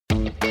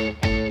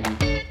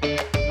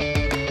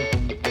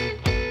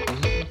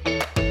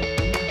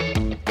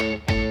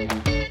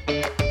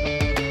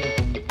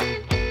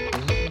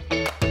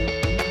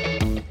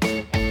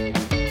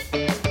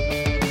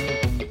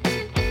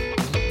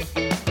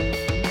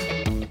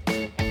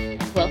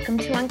Welcome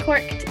to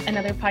Uncorked,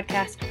 another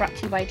podcast brought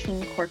to you by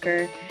Team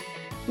Corker.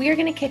 We are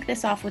going to kick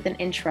this off with an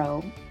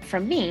intro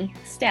from me,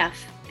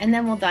 Steph, and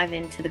then we'll dive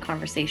into the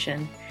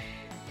conversation.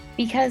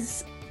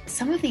 Because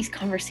some of these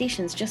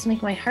conversations just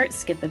make my heart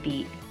skip a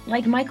beat.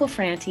 Like Michael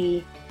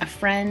Franti, a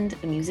friend,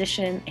 a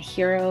musician, a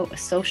hero, a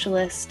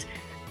socialist,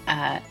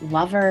 a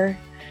lover,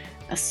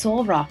 a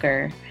soul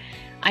rocker.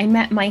 I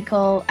met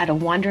Michael at a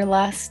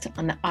wanderlust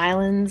on the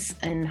islands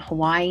in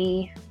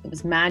Hawaii. It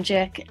was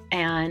magic,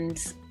 and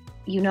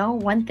you know,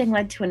 one thing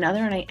led to another,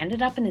 and I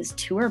ended up in his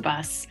tour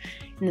bus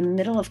in the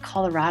middle of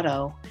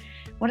Colorado.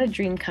 What a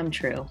dream come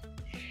true.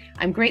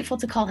 I'm grateful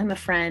to call him a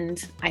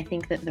friend. I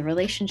think that the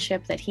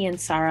relationship that he and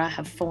Sarah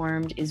have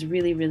formed is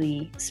really,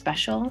 really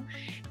special.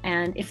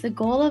 And if the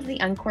goal of the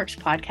Uncorked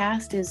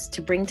podcast is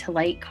to bring to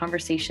light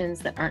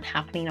conversations that aren't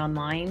happening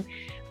online,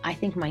 I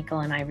think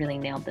Michael and I really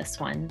nailed this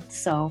one.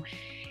 So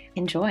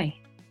enjoy.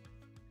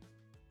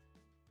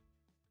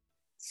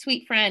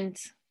 Sweet friend.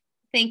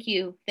 Thank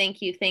you.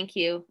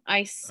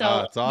 It's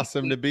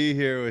awesome to be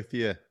here with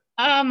you.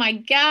 Oh my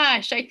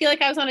gosh. I feel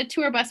like I was on a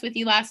tour bus with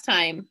you last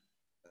time.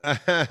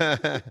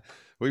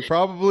 We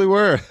probably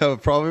were.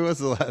 It probably was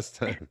the last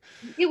time.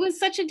 It was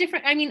such a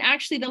different,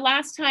 actually the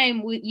last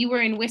time you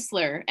were in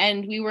Whistler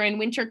and we were in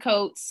winter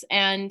coats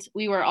and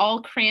we were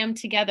all crammed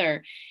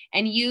together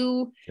and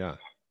you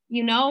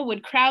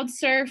would crowd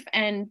surf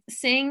and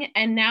sing,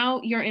 and now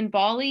you're in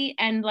Bali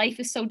and life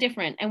is so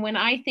different. And when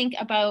I think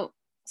about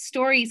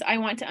stories I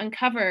want to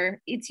uncover,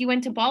 it's you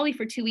went to Bali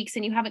for 2 weeks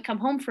and you haven't come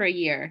home for a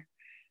year.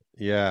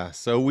 Yeah.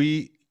 So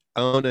we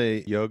own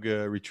a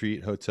yoga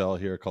retreat hotel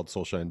here called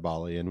Soulshine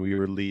Bali, and we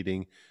were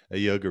leading a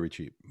yoga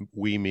retreat.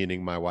 We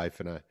meaning my wife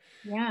and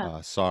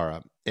I,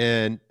 Sarah.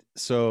 And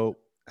so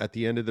at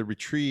the end of the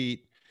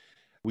retreat,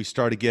 we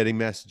started getting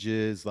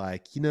messages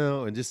like,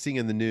 and just seeing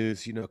in the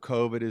news,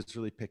 COVID is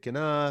really picking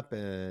up,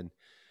 and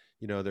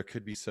there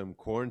could be some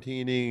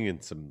quarantining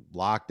and some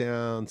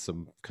lockdowns,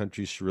 some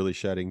countries really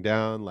shutting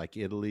down like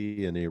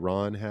Italy and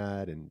Iran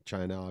had, and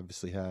China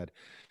obviously had.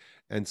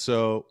 And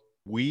so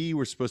we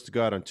were supposed to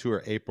go out on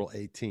tour April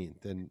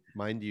 18th. And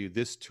mind you,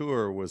 this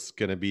tour was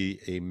going to be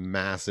a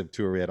massive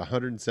tour. We had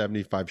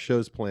 175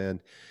 shows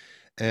planned,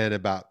 and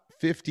about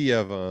 50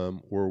 of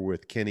them were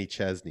with Kenny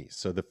Chesney.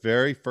 So the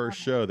very first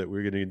show that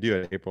we were going to do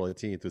on April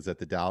 18th was at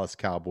the Dallas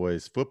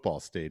Cowboys football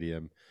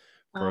stadium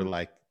for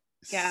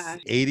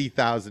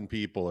 80,000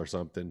 people or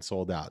something,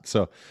 sold out.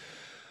 So,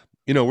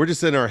 we're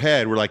just in our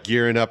head. We're like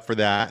gearing up for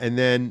that. And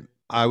then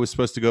I was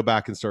supposed to go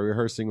back and start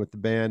rehearsing with the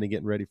band and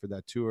getting ready for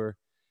that tour.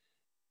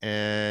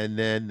 And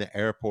then the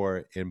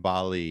airport in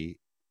Bali,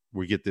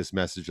 we get this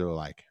message. They're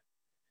like,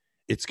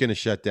 it's going to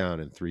shut down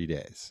in 3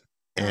 days.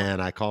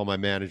 And I call my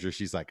manager.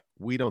 She's like,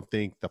 we don't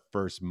think the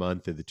first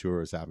month of the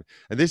tour is happening.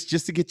 And this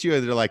just to get you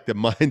into like the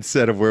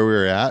mindset of where we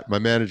were at. My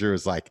manager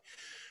was like,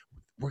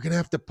 we're going to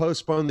have to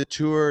postpone the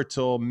tour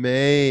till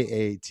May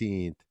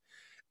 18th.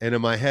 And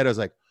in my head, I was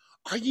like,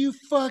 are you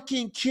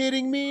fucking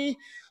kidding me?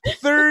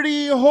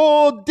 30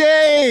 whole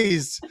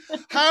days.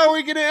 How are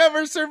we going to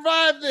ever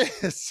survive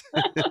this?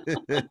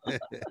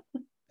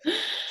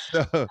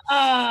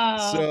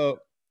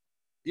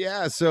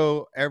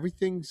 So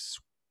everything's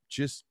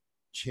just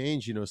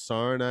changed.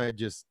 Sarah and I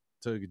just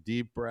took a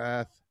deep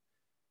breath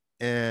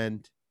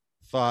and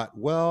thought,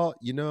 well,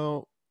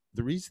 the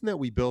reason that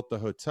we built the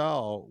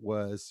hotel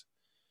was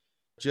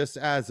just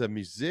as a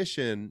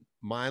musician,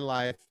 my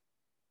life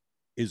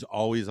is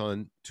always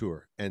on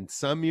tour. And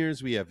some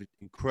years we have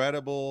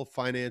incredible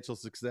financial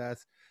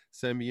success.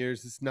 Some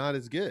years it's not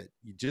as good.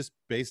 You just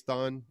based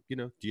on,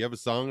 do you have a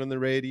song on the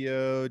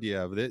radio? Do you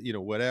have that,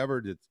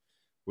 whatever?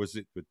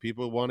 Would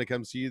people want to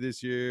come see you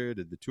this year?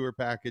 Did the tour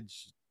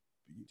package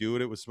do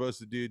what it was supposed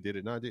to do? Did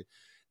it not do?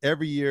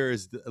 Every year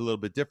is a little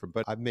bit different,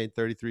 but I've made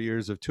 33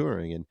 years of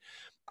touring. And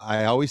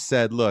I always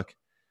said, look,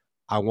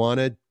 I want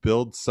to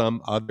build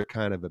some other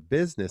kind of a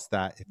business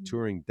that if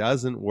touring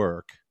doesn't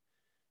work,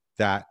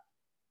 that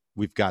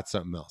we've got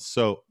something else.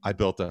 So I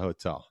built a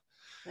hotel.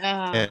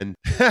 And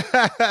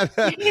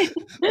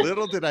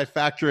little did I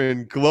factor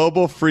in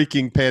global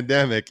freaking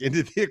pandemic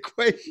into the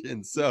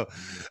equation. So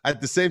at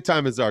the same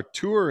time as our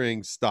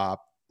touring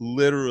stopped,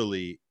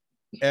 literally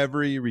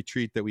every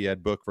retreat that we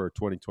had booked for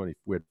 2020,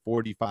 we had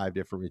 45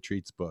 different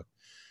retreats booked,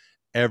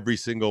 every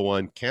single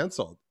one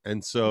canceled.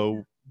 And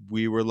so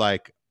we were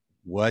like,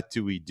 what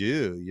do we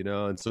do?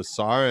 And so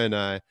Sarah and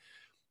I,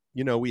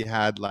 we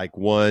had like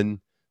one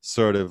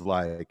sort of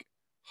like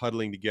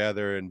huddling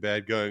together in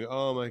bed going,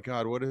 oh my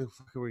God, what the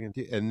fuck are we going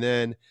to do? And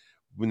then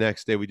the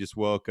next day we just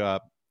woke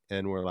up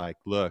and we're like,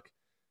 look,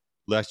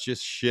 let's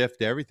just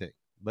shift everything.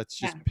 Let's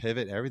just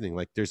pivot everything.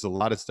 Like there's a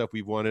lot of stuff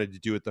we wanted to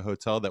do at the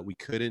hotel that we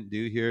couldn't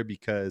do here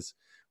because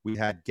we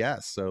had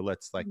guests. So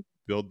let's like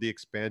build the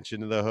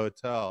expansion of the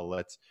hotel.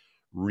 Let's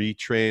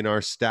retrain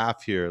our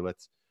staff here.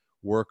 Let's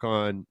work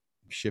on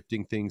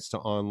shifting things to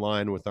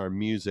online with our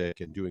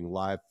music and doing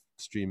live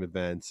stream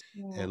events.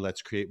 Yeah. And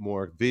let's create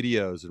more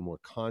videos and more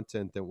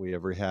content than we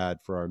ever had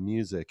for our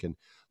music. And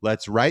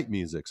let's write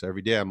music. So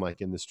every day I'm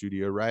like in the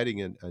studio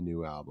writing a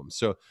new album.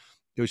 So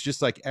it was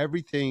just like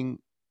everything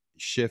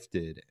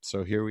shifted.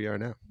 So here we are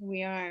now.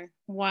 We are.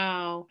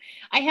 Wow.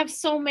 I have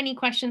so many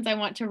questions I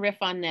want to riff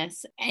on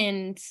this.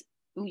 And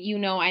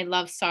I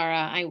love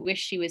Sarah. I wish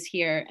she was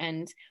here.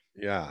 And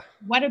yeah,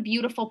 what a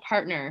beautiful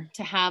partner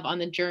to have on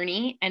the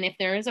journey. And if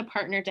there is a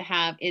partner to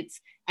have,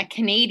 it's a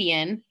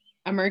Canadian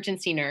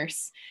emergency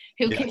nurse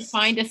who can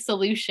find a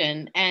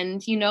solution.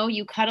 And,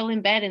 you cuddle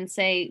in bed and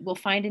say, we'll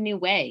find a new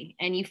way.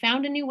 And you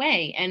found a new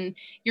way. And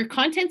your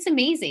content's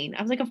amazing.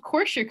 I was like, of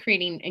course you're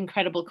creating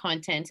incredible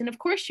content. And of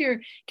course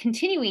you're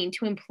continuing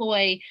to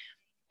employ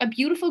a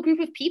beautiful group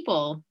of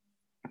people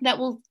that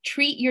will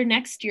treat your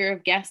next year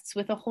of guests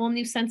with a whole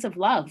new sense of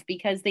love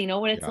because they know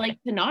what it's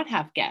like to not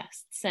have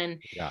guests. And,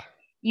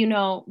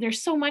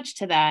 there's so much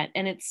to that.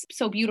 And it's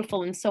so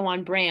beautiful and so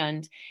on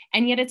brand.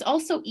 And yet it's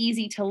also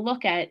easy to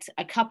look at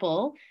a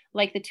couple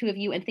like the two of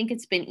you and think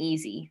it's been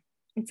easy.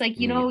 It's like,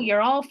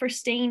 you're all for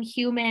staying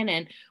human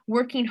and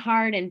working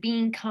hard and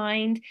being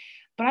kind.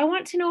 But I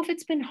want to know if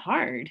it's been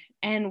hard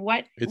and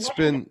what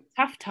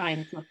tough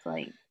times look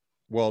like.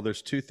 Well,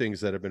 there's two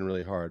things that have been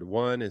really hard.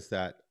 One is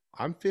that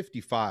I'm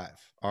 55,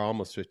 or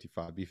almost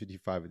 55, be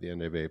 55 at the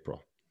end of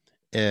April.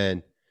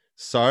 And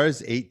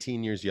Sarah's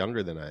 18 years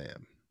younger than I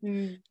am.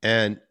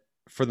 And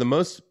for the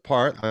most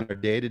part, on a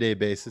day-to-day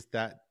basis,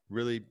 that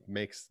really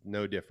makes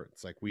no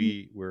difference. Like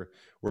we're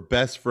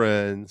best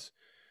friends.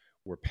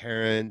 We're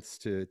parents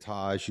to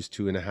Taj, who's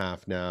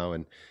 2.5 now.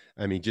 And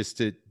I mean, just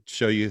to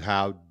show you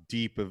how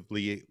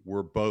deeply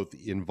we're both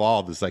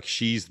involved, it's like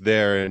she's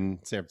there in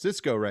San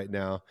Francisco right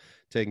now,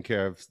 taking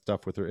care of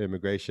stuff with her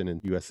immigration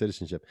and U.S.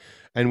 citizenship.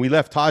 And we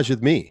left Taj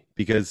with me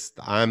because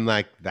I'm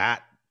like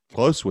that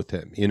close with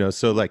him,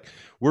 so like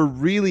we're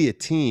really a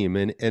team.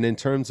 And in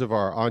terms of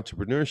our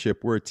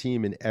entrepreneurship, we're a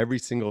team in every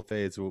single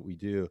phase of what we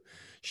do.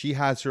 She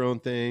has her own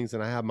things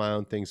and I have my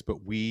own things,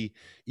 but we,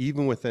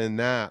 even within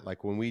that,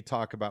 like when we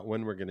talk about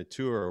when we're going to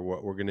tour or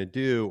what we're going to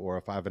do, or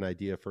if I have an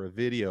idea for a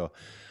video,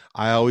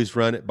 I always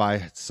run it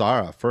by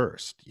Sarah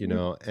first,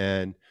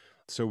 and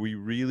so we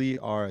really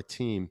are a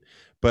team.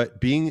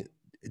 But being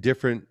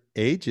different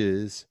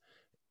ages,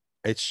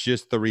 it's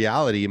just the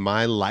reality.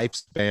 My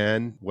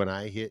lifespan when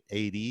I hit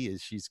 80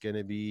 is she's going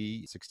to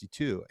be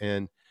 62.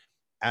 And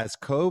as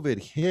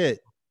COVID hit,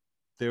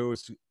 there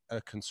was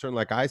a concern,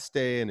 like I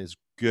stay in as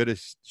good a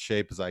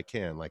shape as I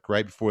can. Like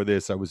right before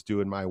this, I was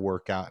doing my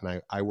workout,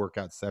 and I work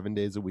out 7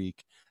 days a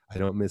week. I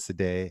don't miss a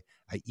day.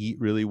 I eat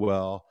really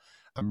well.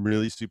 I'm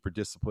really super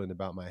disciplined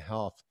about my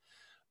health.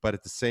 But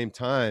at the same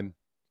time,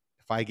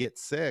 if I get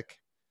sick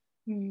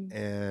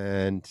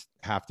and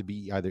have to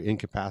be either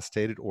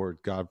incapacitated or,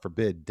 God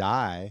forbid,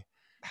 die,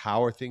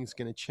 how are things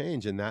going to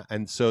change?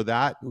 And so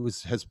that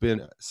has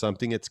been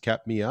something that's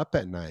kept me up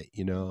at night,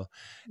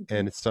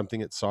 and it's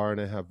something that Sarah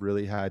and I have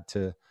really had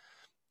to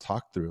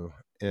talk through.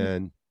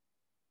 And,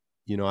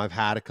 I've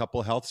had a couple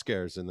of health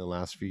scares in the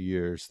last few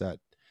years that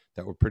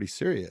were pretty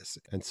serious.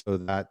 And so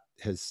that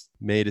has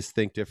made us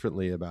think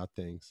differently about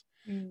things.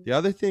 The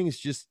other thing is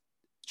just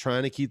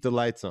trying to keep the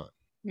lights on.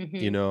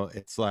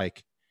 It's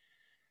like,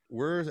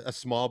 we're a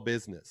small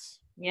business.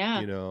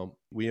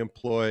 We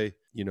employ,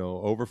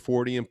 over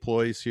 40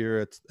 employees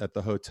here at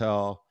the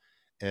hotel.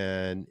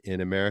 And in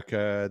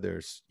America,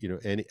 there's,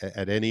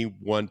 at any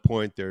one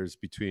point, there's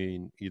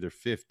between either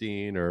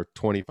 15 or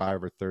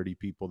 25 or 30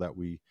 people that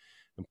we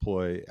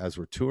employ as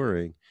we're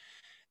touring.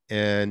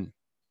 And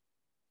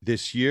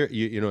this year,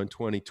 in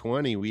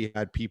 2020, we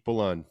had people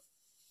on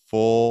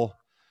full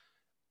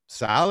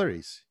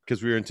salaries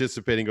because we were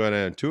anticipating going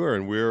on tour,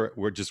 and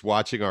we're just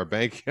watching our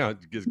bank account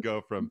just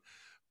go from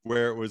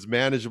where it was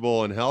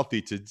manageable and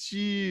healthy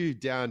to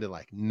down to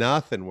like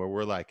nothing, where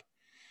we're like,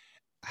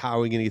 how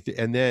are we going to get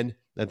through? And then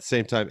at the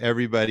same time,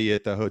 everybody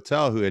at the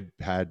hotel who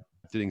had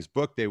things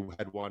booked, they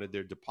had wanted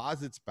their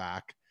deposits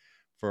back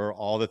for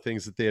all the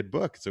things that they had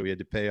booked. So we had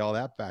to pay all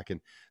that back,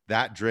 and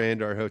that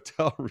drained our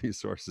hotel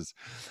resources.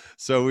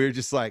 So we were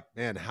just like,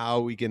 man, how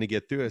are we going to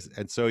get through this?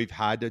 And so we've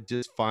had to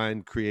just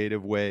find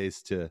creative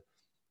ways to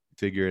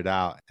figure it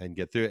out and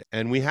get through it.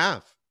 And we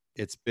have.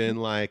 It's been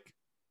like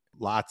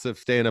lots of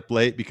staying up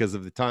late because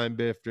of the time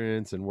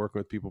difference and working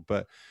with people,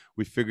 but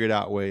we figured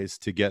out ways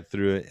to get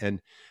through it. And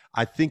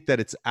I think that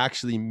it's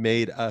actually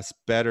made us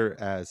better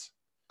as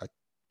a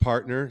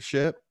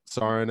partnership,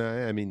 Sarah and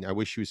I mean, I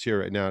wish she was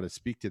here right now to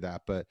speak to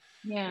that, but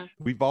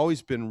we've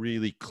always been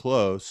really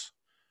close.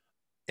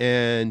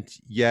 And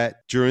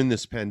yet during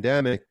this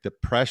pandemic, the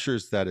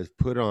pressures that have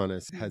put on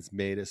us has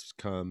made us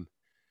come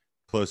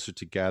closer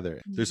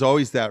together. There's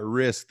always that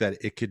risk that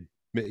it could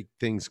make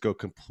things go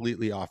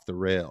completely off the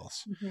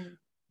rails.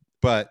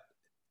 But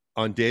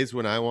on days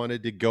when I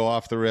wanted to go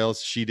off the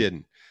rails, she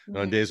didn't.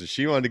 On days when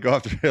she wanted to go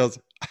off the rails,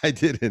 I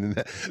didn't.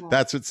 And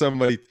that's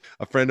what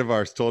a friend of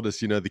ours told us,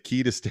 the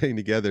key to staying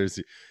together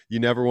is you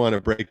never want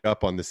to break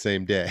up on the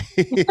same day.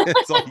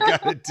 That's all you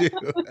got to do.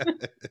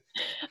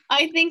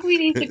 I think we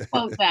need to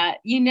quote that.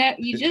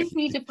 You just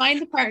need to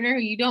find the partner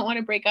who you don't want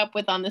to break up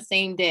with on the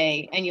same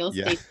day, and you'll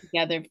stay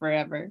together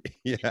forever.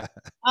 Yeah.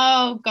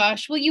 Oh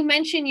gosh. Well, you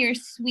mentioned your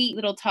sweet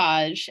little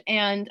Taj,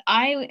 and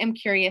I am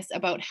curious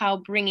about how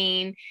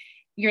bringing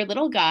your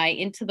little guy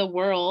into the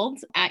world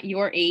at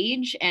your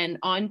age and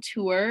on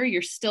tour,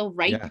 you're still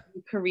right in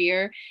your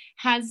career.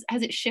 Has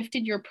it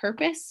shifted your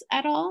purpose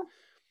at all?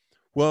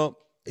 Well,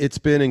 it's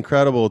been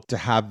incredible to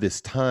have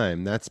this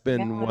time. That's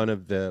been one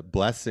of the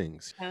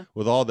blessings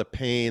with all the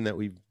pain that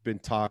we've been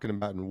talking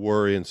about, and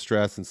worry and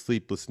stress and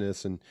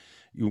sleeplessness and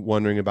you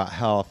wondering about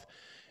health.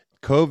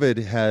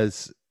 COVID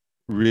has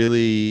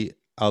really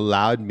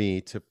allowed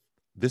me to,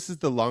 this is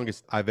the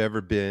longest I've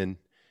ever been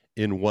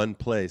in one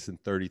place in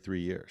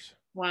 33 years.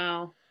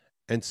 Wow.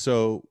 And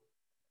so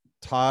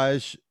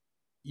Taj,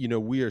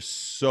 we are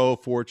so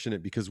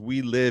fortunate because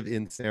we live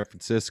in San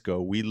Francisco.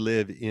 We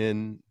live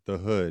in the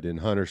hood in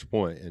Hunters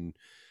Point, and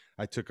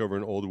I took over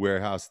an old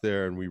warehouse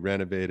there and we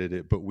renovated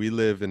it, but we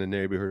live in a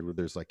neighborhood where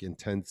there's like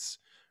intense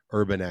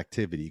urban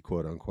activity,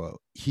 quote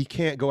unquote. He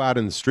can't go out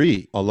in the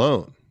street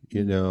alone.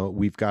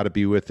 We've got to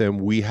be with him.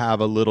 We have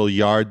a little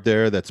yard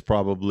there that's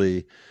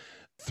probably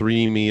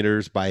 3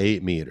 meters by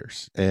 8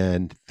 meters,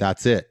 and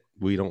that's it.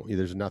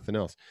 There's nothing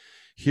else.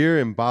 Here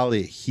in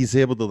Bali, he's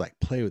able to like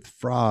play with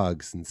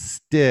frogs and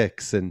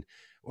sticks and,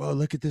 well,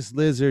 look at this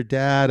lizard,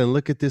 Dad, and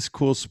look at this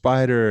cool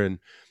spider. And,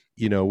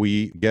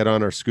 we get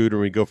on our scooter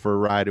and we go for a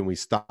ride and we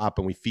stop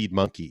and we feed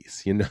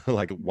monkeys,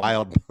 like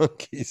wild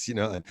monkeys,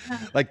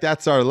 like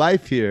that's our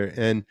life here.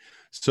 And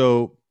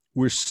so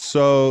we're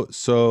so,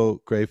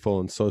 so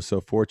grateful and so,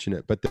 so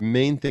fortunate. But the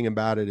main thing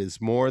about it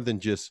is more than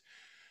just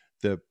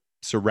the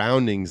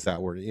surroundings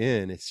that we're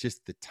in. It's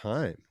just the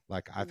time.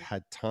 Like I've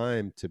had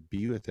time to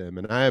be with him,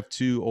 and I have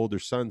 2 older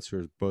sons who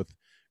are both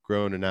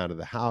grown and out of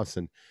the house,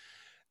 and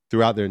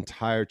throughout their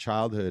entire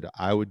childhood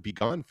I would be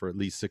gone for at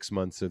least 6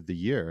 months of the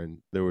year,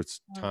 and there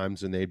was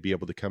times when they'd be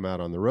able to come out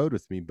on the road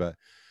with me, but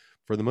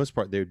for the most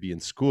part they would be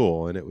in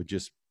school, and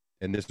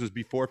and this was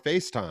before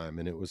FaceTime,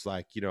 and it was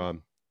like,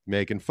 I'm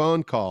making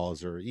phone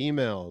calls or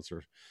emails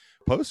or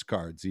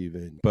postcards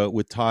even. But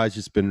with Taj,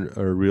 it's been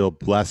a real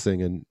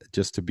blessing, and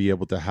just to be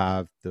able to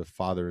have the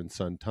father and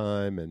son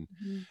time, and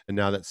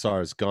now that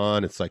Sarah's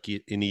gone, it's like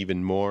an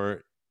even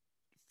more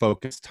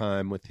focused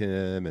time with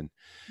him. And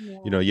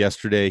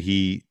yesterday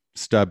he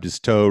stubbed his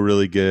toe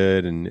really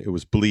good and it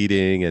was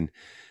bleeding, and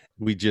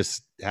we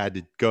just had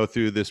to go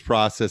through this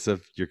process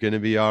of, you're going to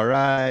be all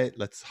right,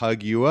 let's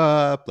hug you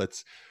up,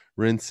 let's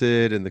rinse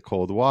it in the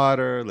cold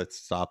water, let's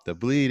stop the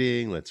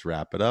bleeding, let's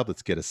wrap it up,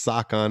 let's get a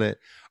sock on it.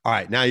 All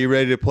right, now you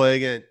ready to play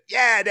again?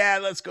 Yeah,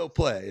 Dad, let's go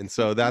play. And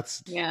so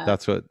that's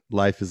what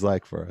life is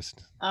like for us.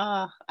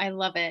 Oh, I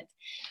love it.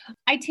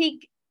 I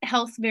take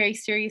health very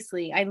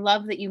seriously. I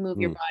love that you move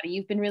your body.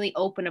 You've been really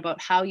open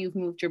about how you've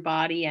moved your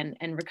body and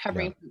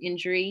recovering from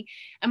injury.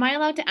 Am I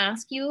allowed to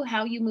ask you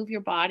how you move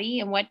your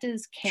body, and what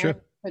does caring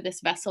for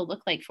this vessel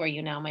look like for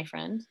you now, my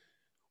friend?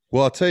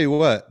 Well, I'll tell you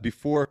what,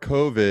 before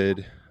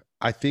COVID,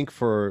 I think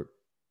for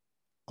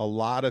a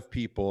lot of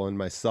people, and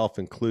myself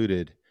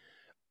included,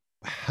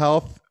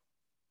 health,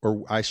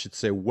 or I should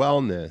say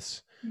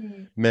wellness,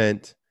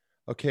 meant,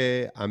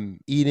 okay, I'm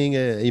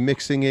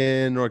mixing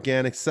in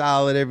organic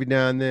salad every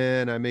now and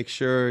then. I make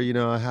sure,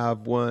 I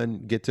have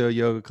get to a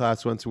yoga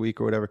class once a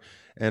week or whatever,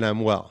 and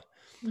I'm well.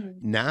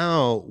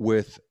 Now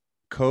with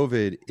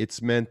COVID,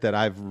 it's meant that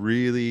I've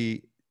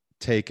really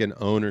taken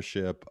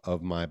ownership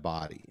of my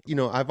body.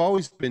 I've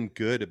always been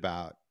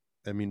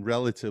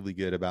relatively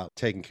good about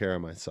taking care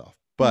of myself,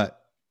 but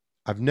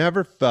I've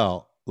never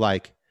felt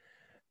like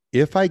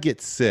if I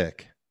get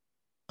sick,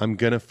 I'm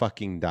going to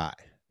fucking die.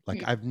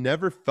 Like I've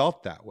never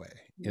felt that way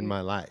in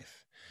my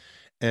life.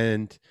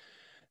 And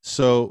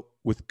so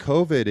with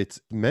COVID, it's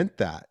meant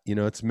that,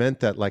 it's meant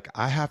that like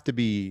I have to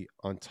be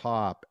on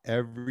top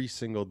every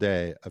single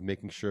day of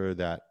making sure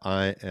that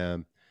I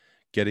am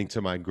getting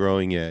to my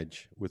growing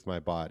edge with my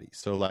body.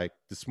 So like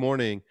this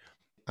morning,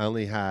 I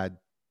only had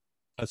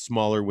a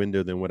smaller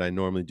window than what I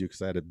normally do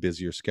because I had a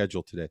busier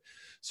schedule today.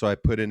 So I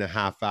put in a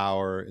half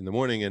hour in the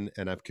morning,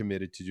 and I've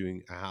committed to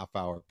doing a half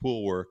hour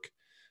pool work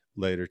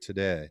later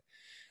today.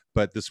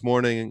 But this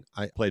morning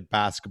I played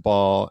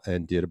basketball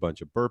and did a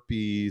bunch of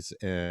burpees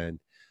and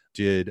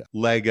did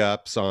leg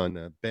ups on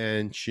a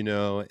bench,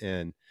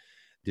 and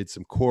did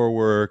some core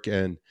work,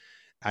 and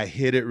I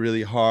hit it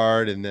really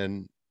hard. And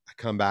then I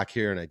come back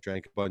here and I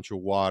drank a bunch of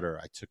water.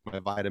 I took my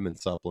vitamin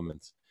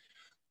supplements.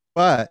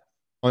 But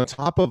on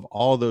top of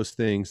all those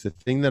things, the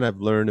thing that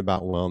I've learned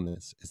about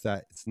wellness is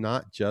that it's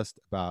not just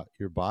about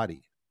your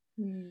body.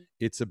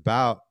 It's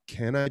about,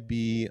 can I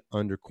be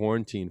under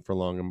quarantine for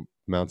long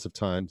amounts of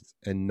time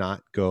and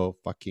not go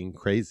fucking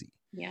crazy?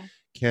 Yeah.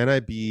 Can I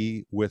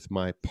be with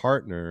my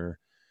partner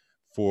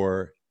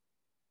for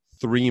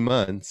 3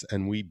 months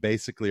and we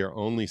basically are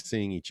only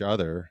seeing each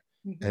other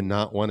and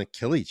not want to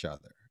kill each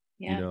other?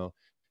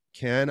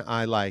 can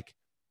I like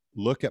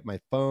look at my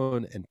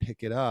phone and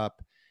pick it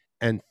up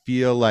and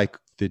feel like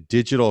the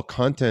digital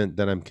content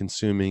that I'm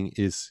consuming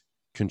is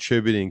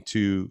contributing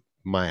to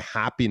my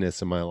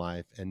happiness in my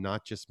life and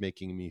not just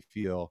making me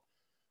feel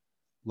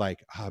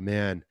like, oh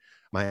man,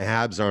 my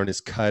abs aren't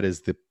as cut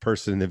as the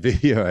person in the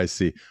video I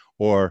see,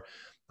 or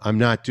I'm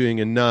not doing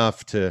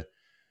enough to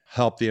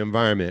help the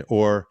environment,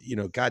 or,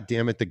 God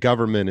damn it, the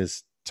government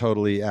is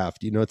totally effed.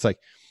 It's like,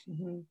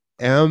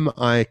 am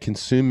I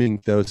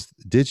consuming those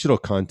digital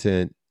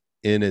content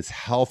in as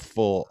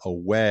healthful a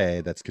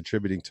way that's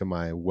contributing to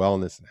my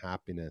wellness and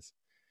happiness?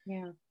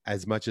 Yeah.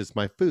 As much as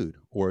my food,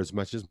 or as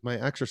much as my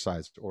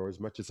exercise, or as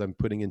much as I'm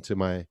putting into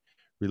my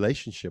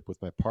relationship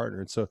with my partner.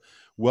 And so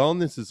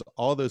wellness is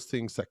all those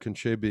things that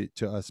contribute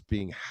to us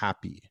being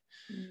happy,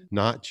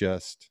 not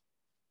just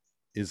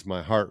is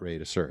my heart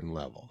rate a certain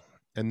level.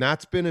 And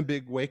that's been a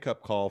big wake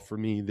up call for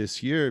me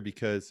this year,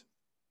 because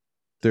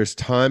there's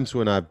times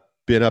when I've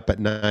been up at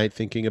night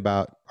thinking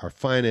about our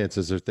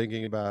finances, or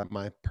thinking about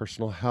my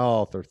personal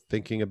health, or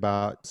thinking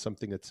about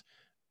something that's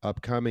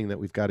upcoming that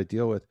we've got to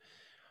deal with.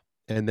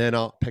 And then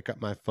I'll pick up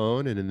my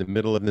phone, and in the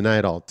middle of the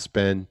night, I'll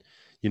spend,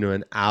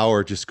 an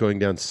hour just going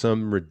down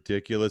some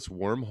ridiculous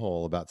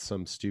wormhole about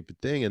some stupid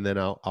thing. And then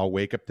I'll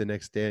wake up the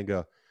next day and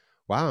go,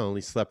 wow, I only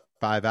slept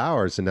 5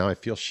 hours and now I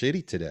feel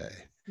shitty today.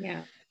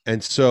 Yeah.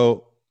 And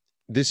so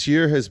this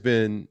year has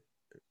been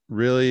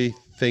really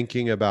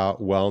thinking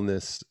about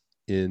wellness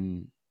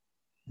in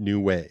new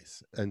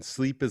ways. And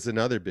sleep is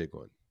another big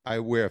one. I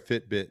wear a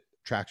Fitbit,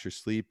 tracks your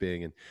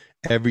sleeping, and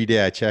every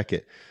day I check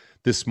it.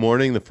 This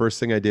morning, the first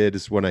thing I did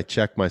is, when I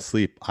checked my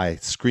sleep, I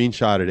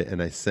screenshotted it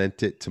and I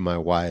sent it to my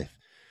wife,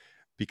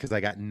 because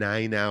I got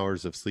 9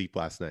 hours of sleep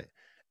last night.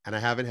 And I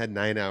haven't had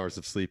 9 hours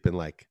of sleep in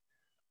like,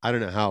 I don't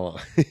know how long.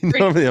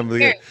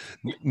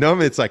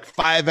 Normally it's like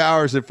 5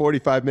 hours and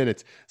 45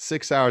 minutes,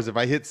 6 hours. If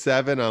I hit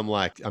 7, I'm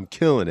like, I'm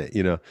killing it,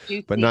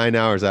 but 9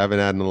 hours I haven't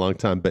had in a long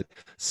time. But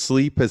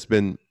sleep has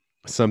been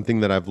something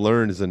that I've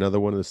learned is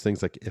another one of those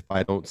things. Like, if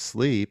I don't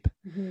sleep,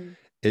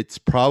 it's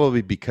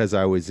probably because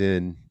I was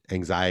in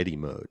anxiety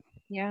mode.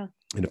 Yeah.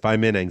 And if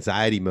I'm in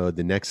anxiety mode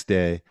the next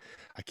day,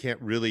 I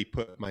can't really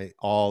put my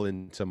all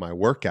into my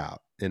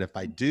workout. And if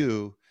I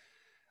do,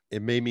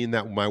 it may mean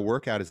that my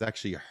workout is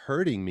actually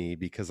hurting me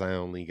because I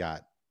only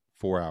got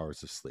 4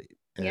 hours of sleep.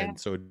 And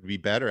so it'd be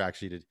better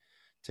actually to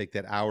take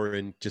that hour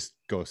and just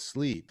go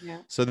sleep. Yeah.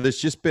 So there's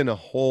just been a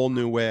whole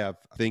new way of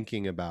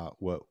thinking about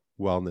what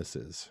wellness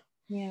is.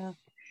 Yeah.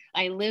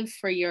 I live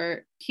for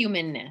your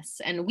humanness,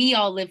 and we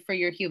all live for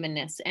your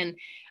humanness. And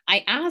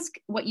I ask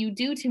what you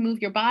do to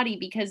move your body,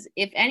 because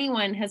if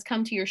anyone has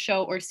come to your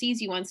show or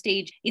sees you on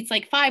stage, it's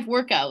like 5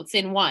 workouts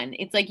in one.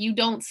 It's like you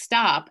don't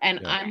stop.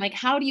 And I'm like,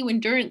 how do you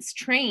endurance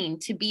train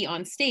to be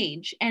on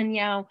stage? And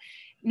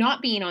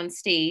not being on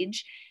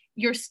stage,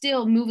 you're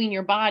still moving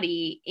your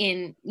body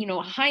in,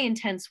 a high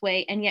intense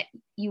way. And yet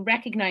you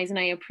recognize, and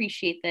I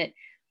appreciate that,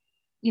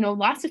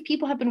 lots of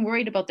people have been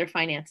worried about their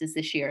finances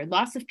this year.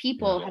 Lots of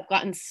people have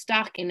gotten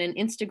stuck in an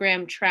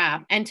Instagram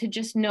trap. And to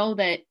just know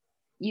that,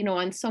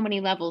 on so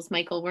many levels,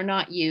 Michael, we're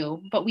not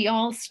you, but we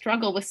all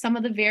struggle with some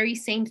of the very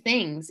same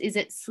things. Is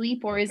it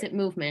sleep, or is it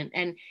movement?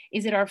 And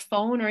is it our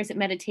phone, or is it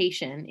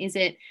meditation? Is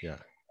it,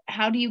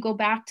 how do you go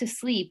back to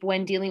sleep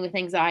when dealing with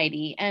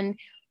anxiety? And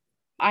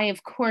I,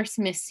 of course,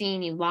 miss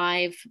seeing you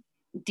live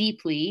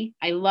deeply.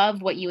 I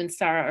love what you and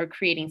Sarah are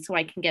creating, so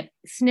I can get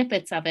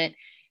snippets of it.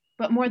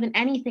 But more than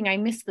anything, I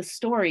miss the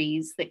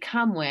stories that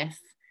come with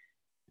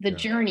the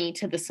journey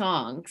to the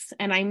songs.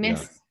 And I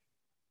miss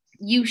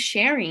you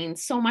sharing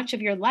so much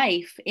of your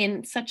life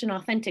in such an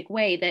authentic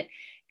way that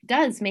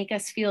does make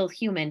us feel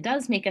human,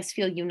 does make us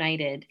feel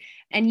united.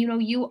 And,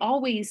 you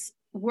always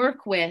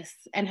work with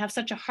and have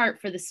such a heart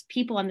for this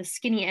people on the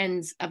skinny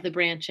ends of the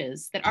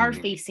branches that are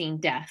facing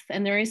death.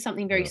 And there is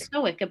something very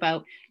stoic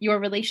about your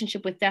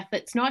relationship with death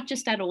that's not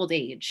just at old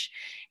age,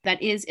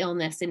 that is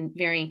illness in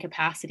varying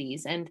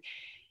capacities. And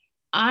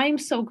I'm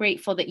so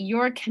grateful that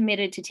you're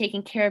committed to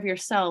taking care of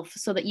yourself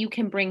so that you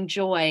can bring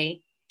joy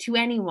to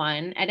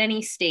anyone at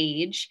any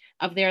stage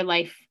of their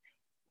life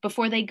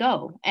before they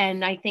go.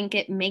 And I think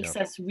it makes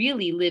us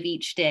really live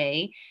each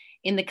day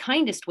in the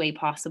kindest way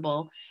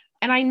possible.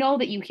 And I know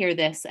that you hear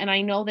this, and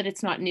I know that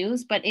it's not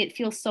news, but it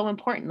feels so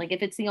important. Like,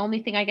 if it's the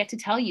only thing I get to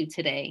tell you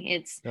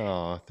today, that's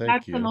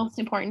the most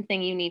important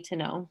thing you need to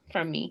know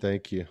from me.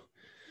 Thank you.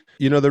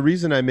 The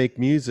reason I make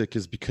music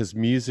is because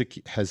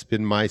music has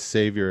been my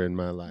savior in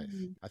my life.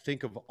 I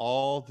think of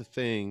all the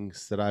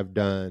things that I've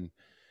done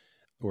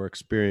or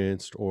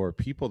experienced, or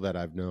people that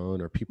I've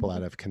known, or people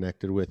that I've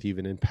connected with,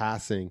 even in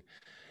passing.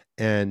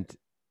 And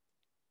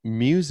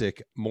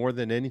music, more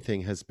than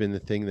anything, has been the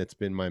thing that's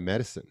been my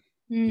medicine.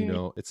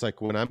 It's like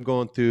when I'm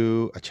going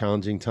through a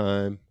challenging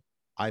time,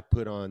 I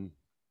put on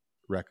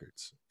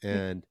records.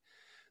 And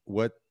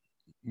what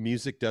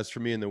music does for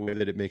me, and the way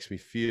that it makes me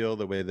feel,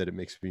 the way that it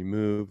makes me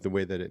move, the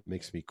way that it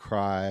makes me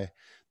cry,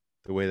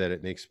 the way that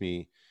it makes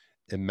me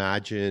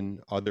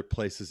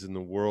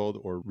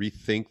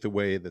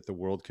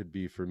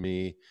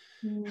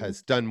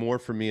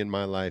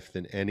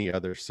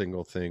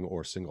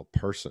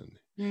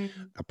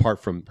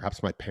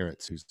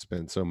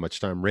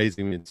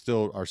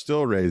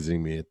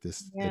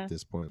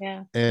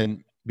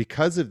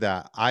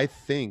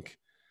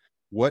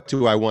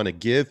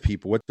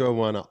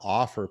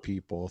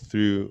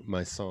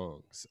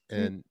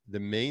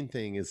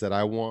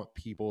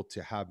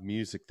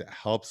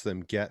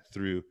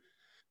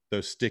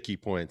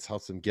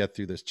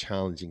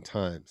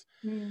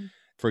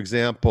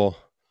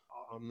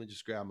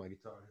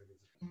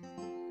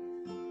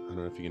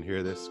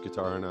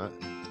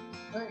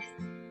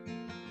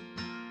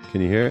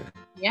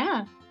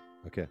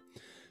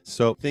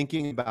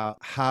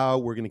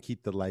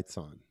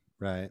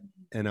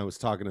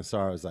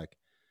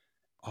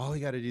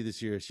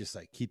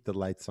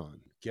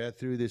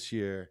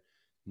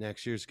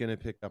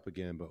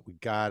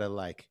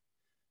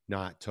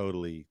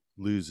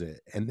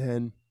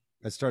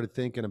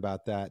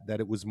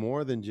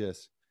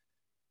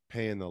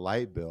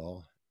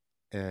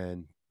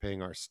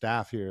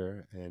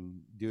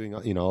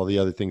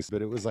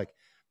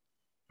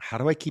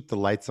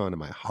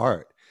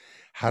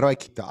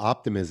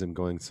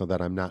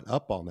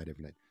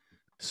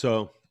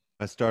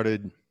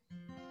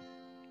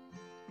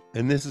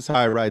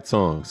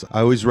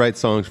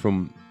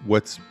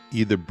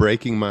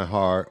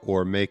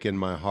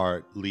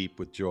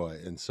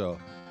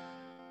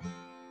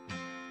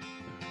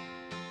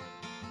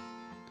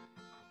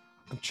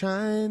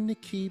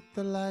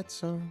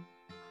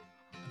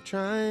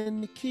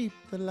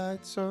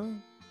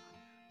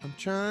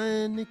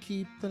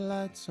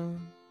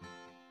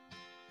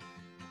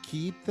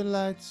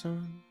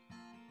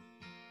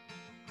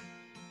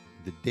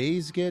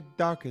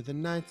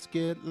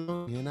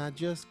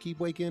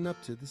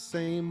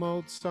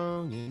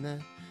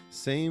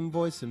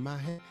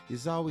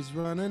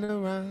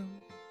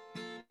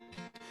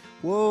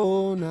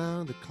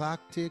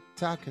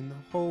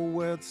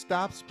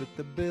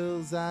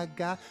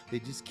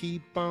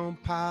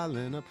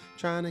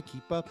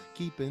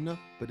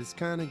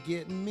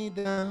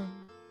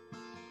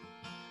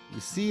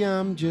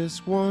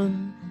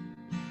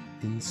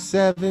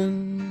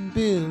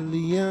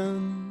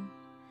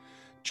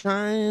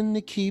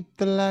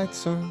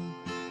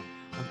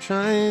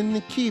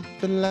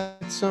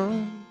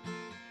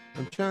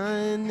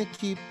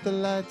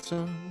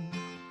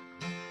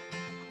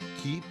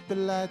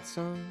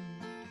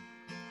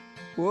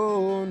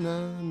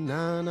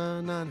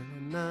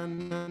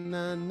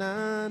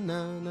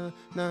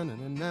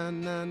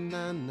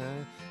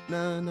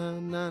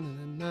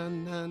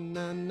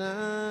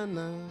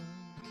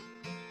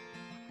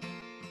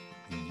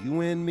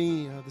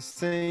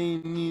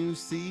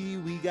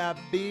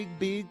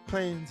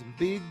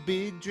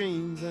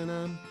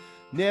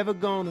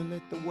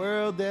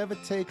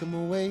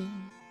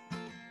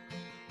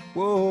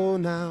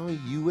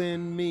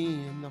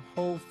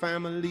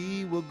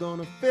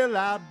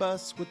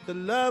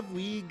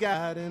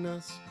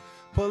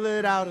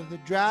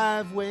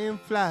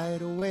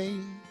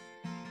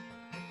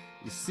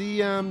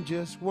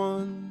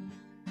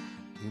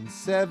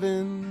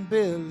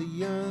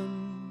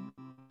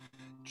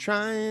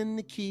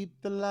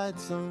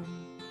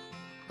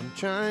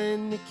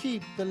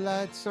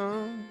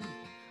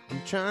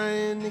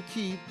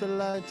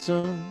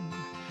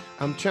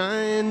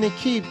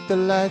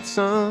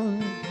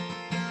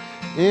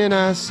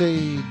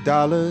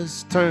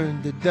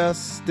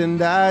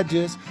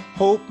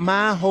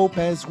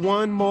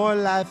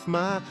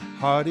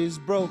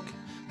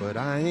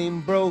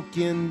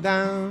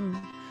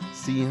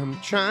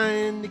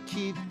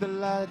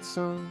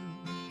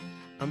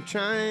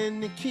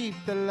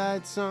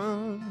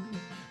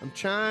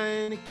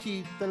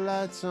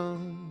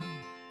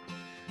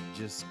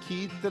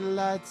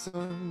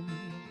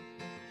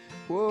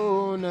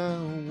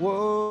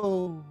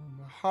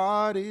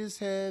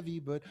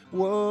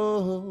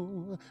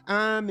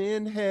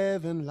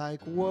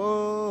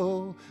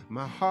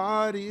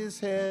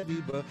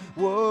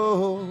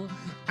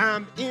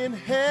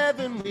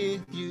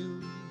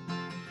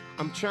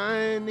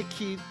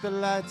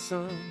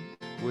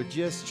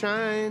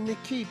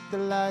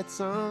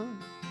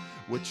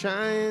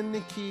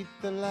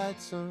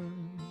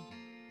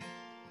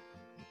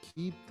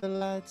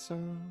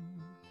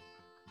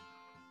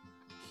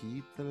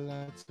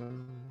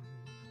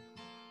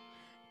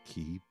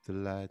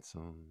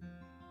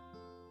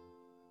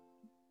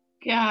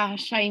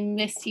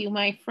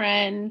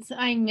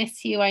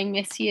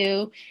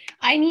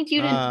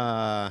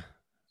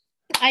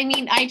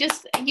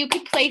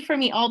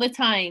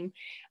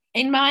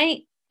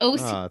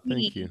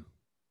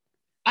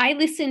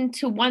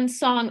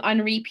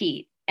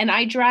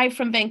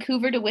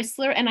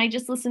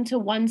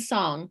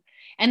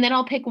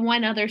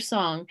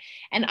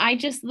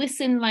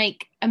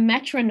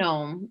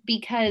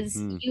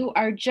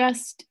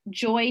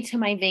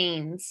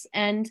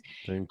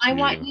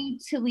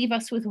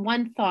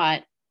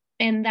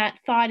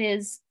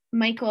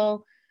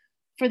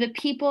for the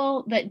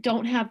people that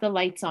don't have the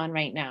lights on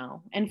right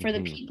now, and for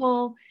the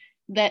people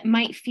that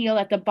might feel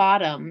at the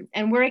bottom,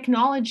 and we're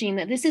acknowledging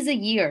that this is a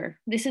year,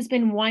 this has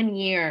been 1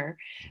 year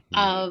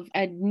of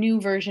a new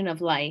version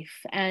of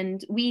life,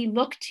 and we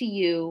look to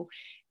you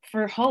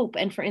for hope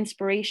and for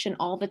inspiration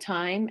all the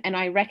time. And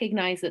I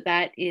recognize that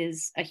that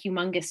is a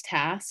humongous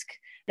task,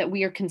 that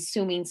we are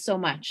consuming so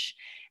much.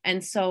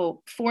 And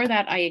so for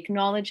that, I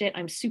acknowledge it.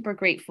 I'm super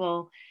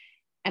grateful.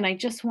 And I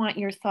just want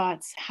your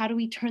thoughts. How do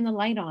we turn the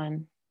light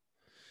on?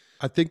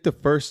 I think the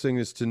first thing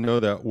is to know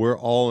that we're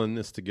all in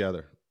this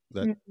together,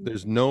 that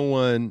there's no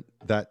one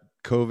that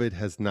COVID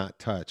has not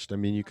touched. I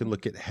mean, you can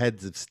look at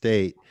heads of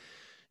state,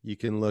 you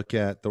can look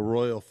at the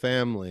royal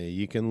family,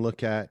 you can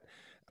look at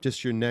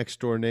just your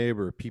next door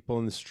neighbor, people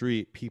in the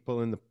street,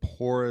 people in the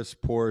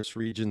poorest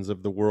regions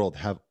of the world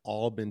have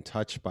all been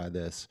touched by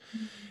this.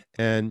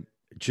 And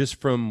just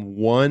from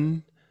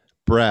one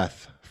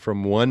breath,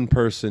 from one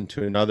person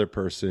to another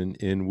person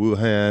in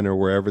Wuhan or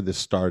wherever this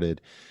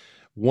started,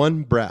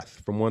 one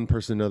breath from one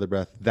person to another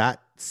breath,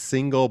 that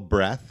single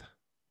breath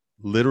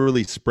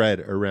literally spread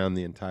around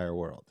the entire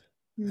world.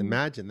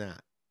 Imagine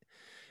that.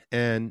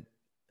 And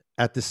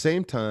at the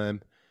same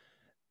time,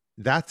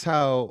 that's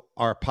how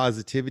our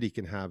positivity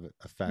can have an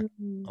effect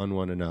on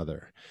one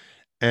another.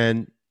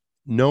 And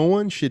no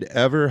one should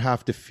ever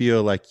have to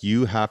feel like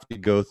you have to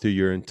go through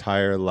your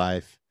entire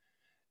life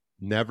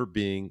never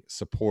being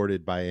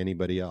supported by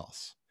anybody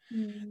else.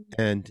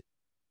 And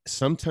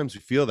sometimes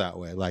we feel that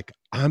way, like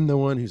I'm the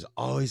one who's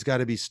always got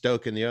to be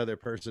stoking the other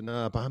person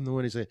up. I'm the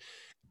one who's,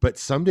 but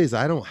some days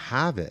I don't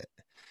have it.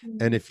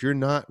 And if you're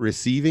not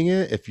receiving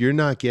it, if you're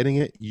not getting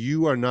it,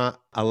 you are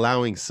not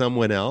allowing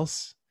someone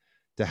else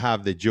to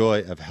have the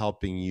joy of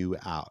helping you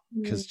out.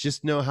 Because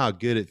just know how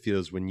good it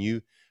feels when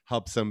you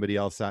help somebody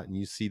else out and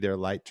you see their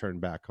light turn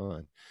back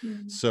on.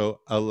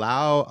 So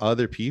allow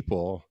other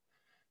people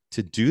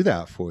to do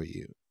that for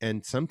you.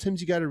 And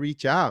sometimes you got to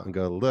reach out and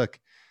go, look,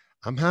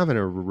 I'm having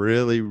a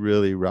really,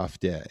 really rough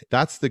day.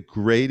 That's the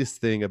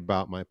greatest thing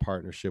about my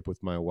partnership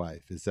with my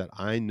wife, is that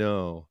I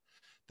know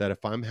that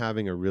if I'm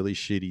having a really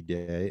shitty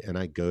day and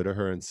I go to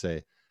her and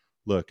say,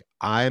 look,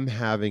 I'm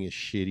having a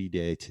shitty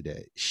day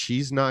today,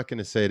 she's not going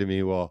to say to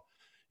me, well,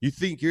 you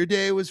think your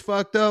day was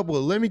fucked up?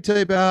 Well, let me tell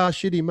you about how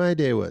shitty my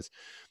day was.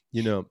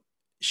 You know,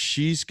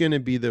 she's going to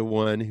be the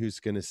one who's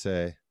going to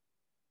say,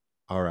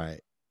 all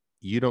right,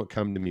 you don't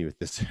come to me with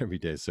this every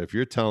day. So if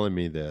you're telling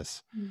me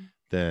this,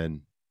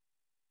 then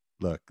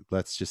look,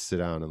 let's just sit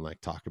down and like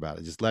talk about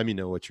it. Just let me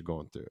know what you're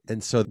going through.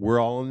 And so we're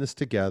all in this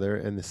together.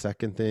 And the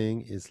second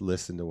thing is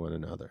listen to one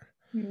another,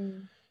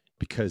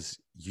 because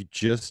you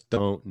just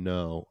don't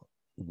know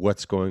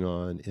what's going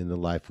on in the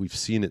life. We've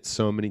seen it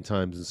so many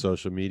times in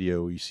social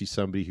media where you see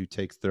somebody who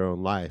takes their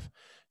own life.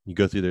 You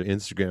go through their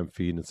Instagram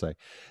feed and it's like,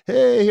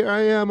 hey, here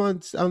I am on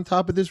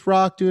top of this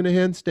rock doing a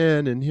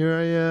handstand. And here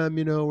I am,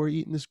 you know, we're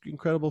eating this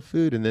incredible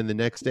food. And then the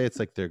next day it's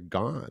like they're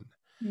gone.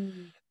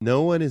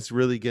 No one is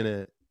really going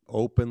to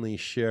openly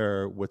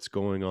share what's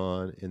going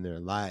on in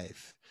their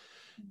life.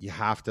 You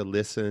have to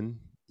listen.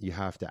 You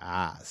have to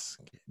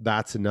ask.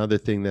 That's another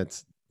thing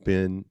that's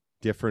been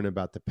different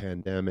about the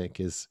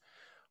pandemic, is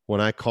when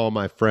I call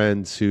my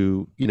friends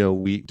who, you know,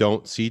 we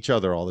don't see each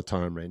other all the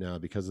time right now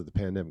because of the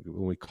pandemic.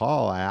 When we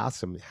call, I ask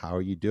them, how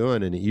are you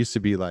doing? And it used to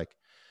be like,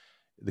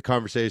 the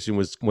conversation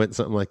went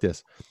something like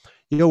this.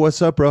 Yo,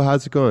 what's up, bro?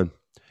 How's it going?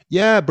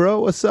 Yeah,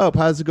 bro, what's up?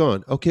 How's it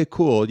going? Okay,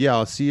 cool. Yeah,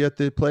 I'll see you at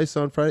the place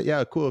on Friday.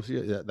 Yeah, cool.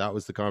 Yeah, that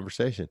was the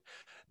conversation.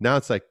 Now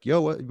it's like,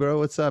 yo, bro,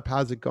 what's up?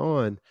 How's it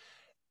going?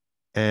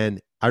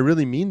 And I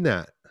really mean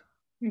that.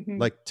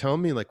 Like, tell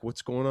me, like,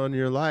 what's going on in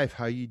your life?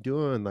 How you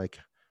doing? Like,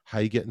 how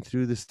you getting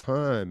through this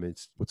time?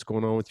 It's what's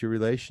going on with your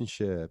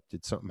relationship?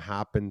 Did something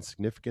happen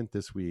significant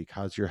this week?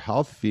 How's your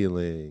health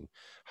feeling?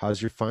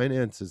 How's your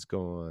finances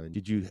going?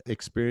 Did you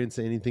experience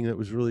anything that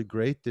was really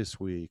great this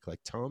week? Like,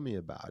 tell me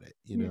about it,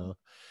 you know?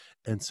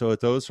 And so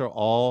those are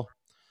all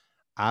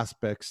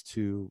aspects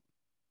to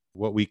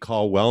what we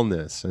call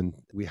wellness. And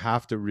we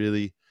have to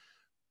really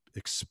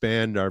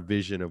expand our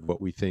vision of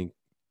what we think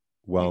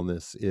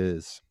wellness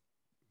is.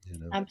 You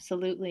know?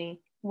 Absolutely.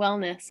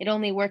 Wellness. It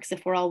only works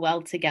if we're all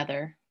well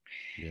together.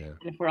 Yeah.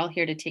 And if we're all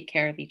here to take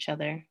care of each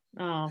other.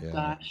 Oh,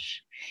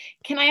 gosh.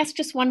 Can I ask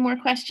just one more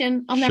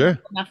question? I'll never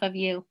get enough of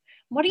you.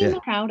 What are you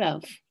most proud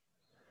of?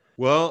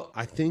 Well,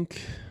 I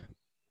think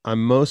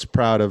I'm most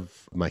proud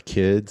of my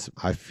kids.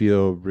 I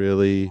feel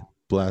really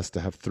blessed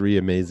to have 3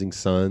 amazing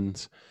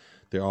sons.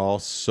 They're all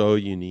so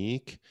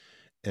unique,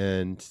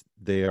 and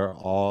they are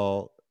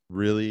all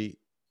really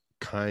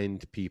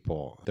kind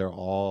people. They're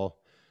all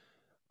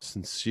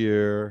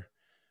sincere,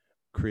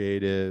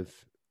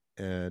 creative,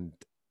 and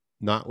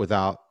not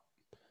without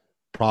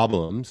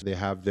problems. They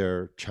have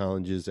their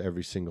challenges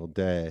every single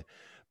day.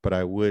 But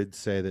I would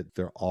say that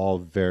they're all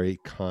very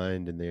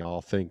kind and they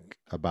all think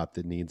about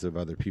the needs of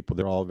other people.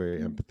 They're all very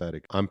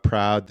empathetic. I'm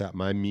proud that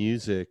my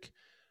music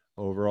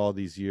over all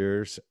these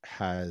years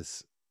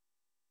has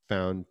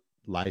found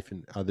life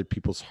in other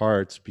people's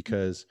hearts,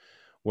 because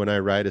when I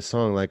write a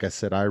song, like I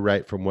said, I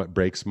write from what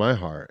breaks my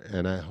heart.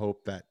 And I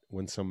hope that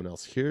when someone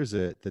else hears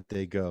it, that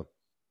they go,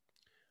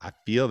 I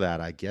feel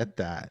that, I get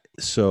that.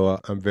 So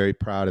I'm very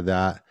proud of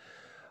that.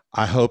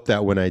 I hope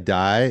that when I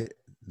die,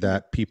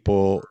 that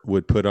people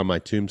would put on my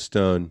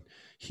tombstone,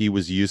 he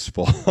was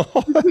useful.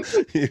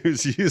 He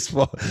was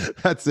useful.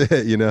 That's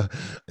it, you know.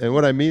 And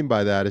what I mean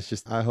by that is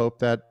just, I hope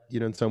that, you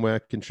know, in some way I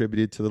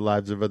contributed to the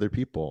lives of other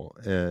people.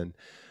 And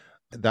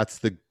that's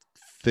the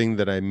thing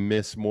that I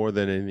miss more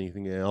than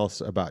anything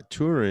else about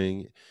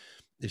touring.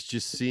 It's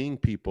just seeing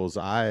people's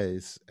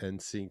eyes and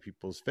seeing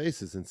people's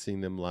faces and seeing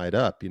them light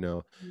up. You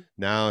know,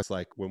 now it's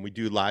like when we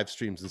do live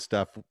streams and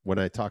stuff, when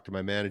I talked to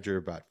my manager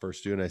about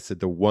first doing, I said,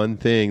 the one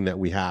thing that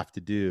we have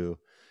to do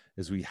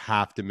is we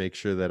have to make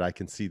sure that I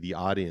can see the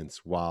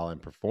audience while I'm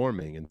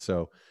performing. And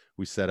so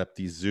we set up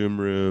these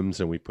Zoom rooms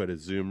and we put a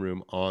Zoom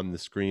room on the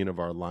screen of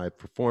our live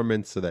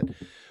performance so that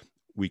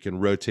we can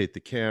rotate the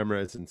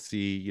cameras and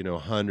see, you know,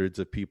 hundreds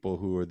of people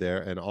who are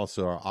there. And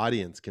also our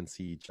audience can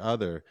see each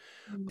other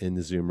in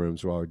the Zoom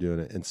rooms while we're doing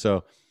it. And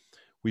so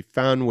we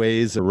found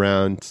ways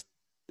around,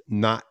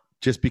 not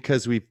just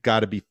because we've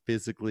got to be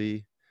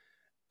physically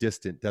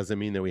distant doesn't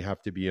mean that we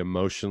have to be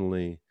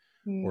emotionally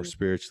or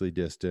spiritually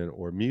distant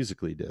or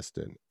musically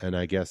distant. And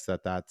I guess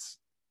that's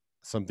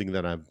something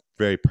that I'm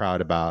very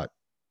proud about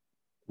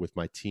with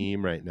my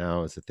team right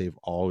now, is that they've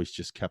always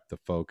just kept the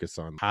focus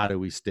on how do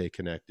we stay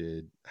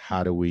connected?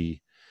 How do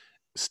we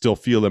still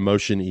feel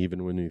emotion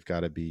even when we've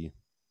got to be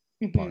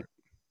apart?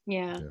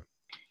 Yeah.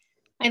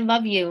 I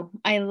love you.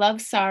 I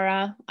love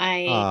Sarah.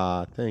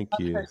 Thank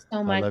you. Her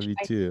so much. I love you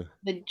too.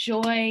 The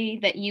joy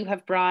that you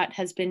have brought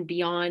has been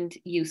beyond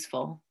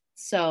useful.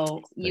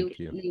 So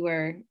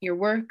your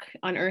work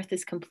on earth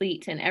is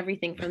complete, and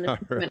everything from this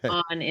moment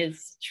on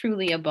is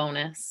truly a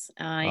bonus.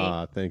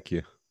 Thank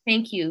you.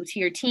 Thank you to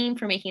your team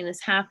for making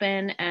this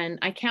happen. And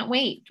I can't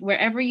wait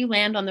wherever you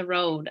land on the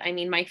road. I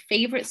mean, my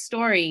favorite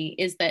story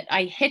is that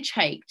I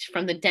hitchhiked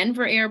from the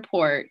Denver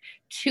airport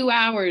 2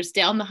 hours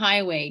down the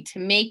highway to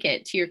make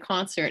it to your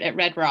concert at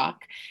Red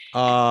Rock.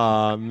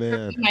 Oh,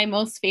 man. My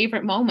most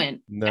favorite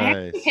moment. Nice.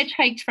 I actually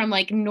hitchhiked from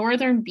like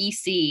northern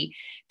BC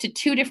to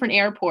 2 different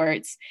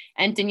airports,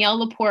 and Danielle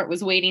Laporte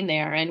was waiting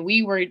there, and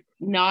we were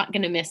not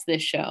going to miss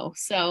this show.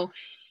 So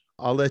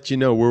I'll let you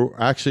know, we're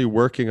actually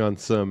working on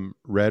some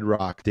Red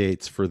Rock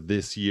dates for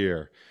this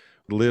year.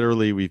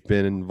 Literally, we've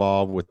been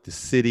involved with the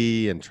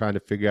city and trying to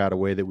figure out a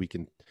way that we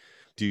can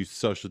do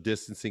social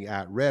distancing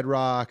at Red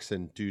Rocks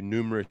and do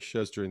numerous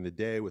shows during the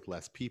day with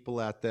less people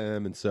at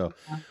them. And so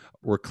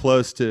we're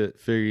close to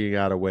figuring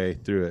out a way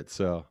through it.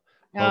 So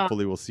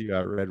hopefully we'll see you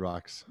at Red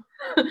Rocks.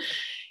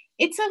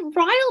 It's a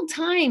wild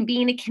time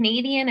being a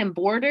Canadian and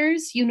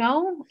borders, you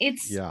know,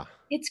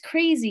 it's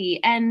crazy.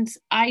 And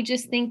I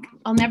just think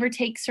I'll never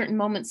take certain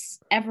moments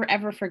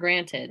ever for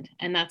granted.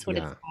 And that's what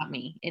it's taught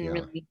me in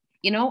really,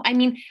 you know, I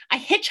mean, I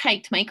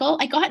hitchhiked, Michael.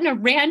 I got in a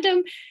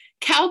random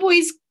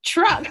Cowboys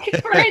truck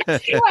for a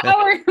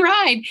 2-hour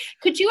ride.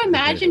 Could you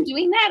imagine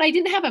doing that? I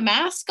didn't have a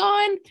mask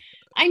on.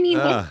 I mean,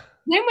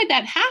 when would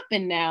that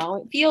happen now?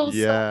 It feels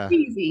so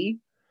crazy.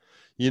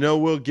 You know,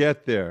 we'll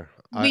get there.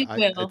 We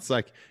will. It's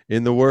like,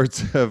 in the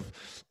words of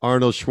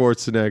Arnold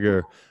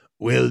Schwarzenegger,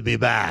 we'll be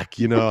back,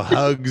 you know,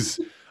 hugs,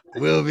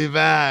 we'll be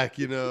back,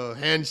 you know,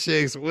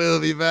 handshakes, we'll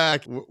be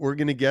back. We're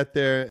going to get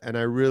there. And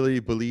I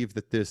really believe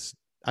that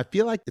I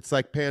feel like it's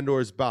like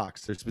Pandora's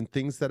box. There's been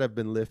things that have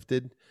been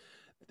lifted,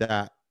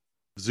 that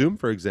Zoom,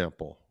 for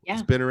example,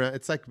 it's been around.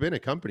 It's like been a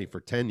company for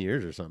 10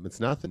 years or something.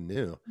 It's nothing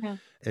new.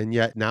 And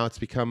yet now it's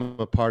become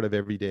a part of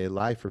everyday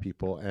life for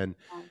people, and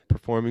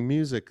performing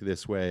music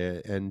this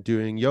way and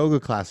doing yoga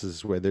classes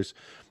this way. There's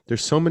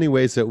so many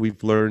ways that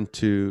we've learned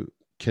to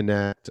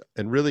connect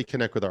and really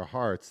connect with our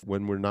hearts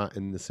when we're not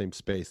in the same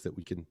space, that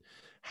we can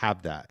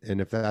have that.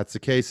 And if that's the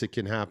case, it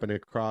can happen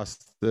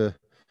across the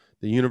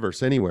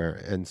universe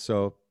anywhere. And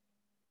so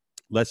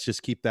let's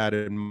just keep that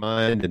in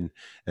mind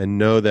and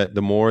know that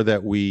the more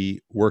that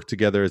we work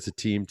together as a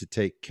team to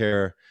take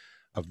care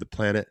of the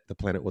planet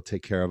will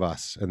take care of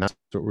us. And that's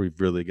what we've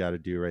really got to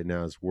do right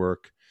now, is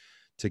work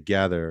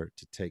together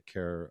to take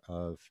care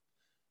of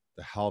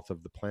the health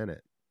of the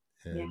planet.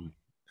 And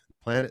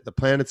the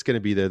planet's going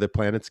to be there. The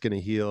planet's going to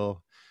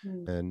heal,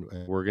 and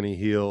we're going to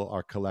heal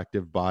our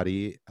collective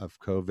body of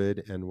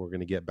COVID, and we're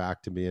going to get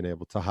back to being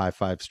able to high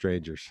five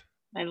strangers.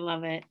 I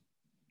love it.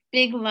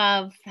 Big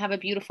love. Have a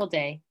beautiful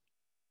day.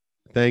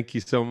 Thank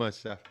you so much,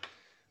 Steph.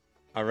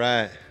 All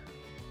right.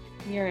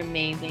 You're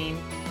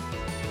amazing.